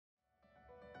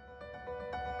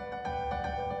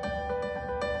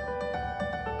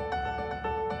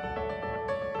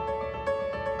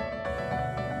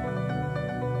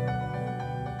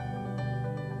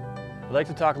I'd like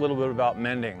to talk a little bit about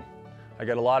mending. I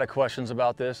get a lot of questions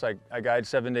about this. I guide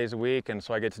 7 days a week, and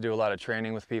so I get to do a lot of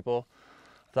training with people.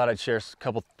 I thought I'd share a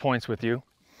couple points with you.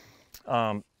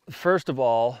 First of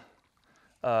all,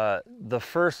 the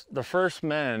first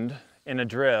mend in a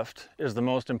drift is the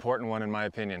most important one in my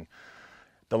opinion.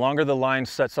 The longer the line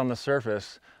sets on the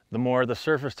surface, the more the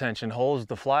surface tension holds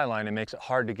the fly line and makes it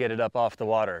hard to get it up off the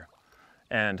water.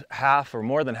 And half or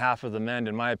more than half of the mend,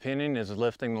 in my opinion, is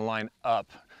lifting the line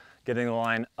up, getting the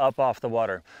line up off the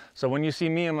water. So when you see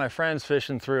me and my friends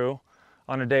fishing through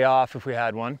on a day off, if we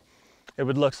had one, it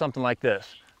would look something like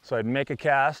this. So I'd make a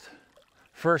cast.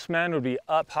 First mend would be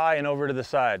up high and over to the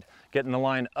side, getting the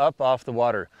line up off the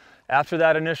water. After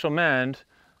that initial mend,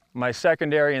 my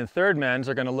secondary and third mends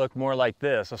are going to look more like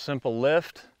this, a simple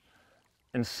lift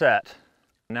and set.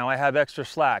 Now I have extra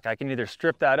slack. I can either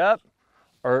strip that up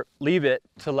or leave it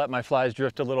to let my flies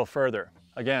drift a little further.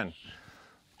 Again,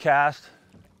 cast,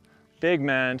 big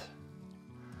mend.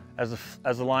 As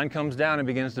the line comes down and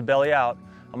begins to belly out,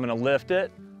 I'm going to lift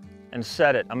it and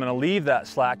set it. I'm going to leave that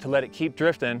slack to let it keep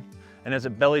drifting, and as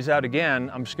it bellies out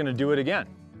again, I'm just going to do it again.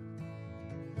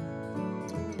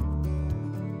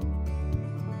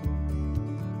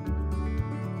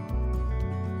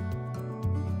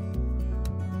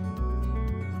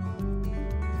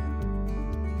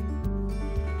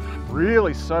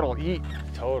 Really subtle eat.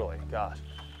 Totally, gosh.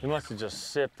 You must have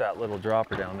just sipped that little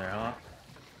dropper down there, huh?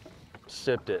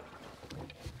 Sipped it.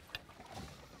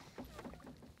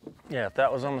 Yeah, if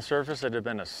that was on the surface, it'd have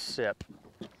been a sip.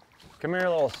 Come here,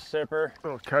 little sipper.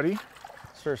 Little cutty.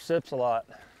 Sir sips a lot.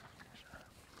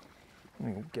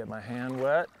 Let me get my hand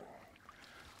wet.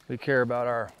 We care about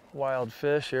our wild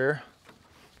fish here.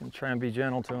 And try and be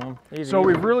gentle to them. So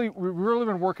we've really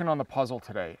been working on the puzzle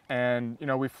today, and you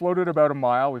know, we floated about a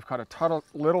mile. We've caught a ton of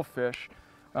little fish,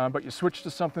 but you switch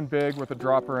to something big with a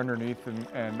dropper underneath,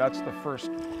 and that's the first,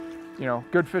 you know,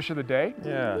 good fish of the day.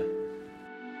 Yeah.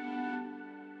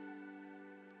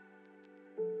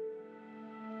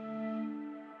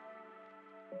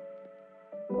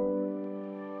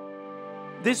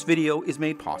 This video is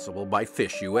made possible by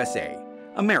Fish USA,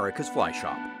 America's fly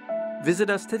shop.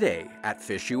 Visit us today at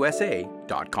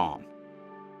fishusa.com.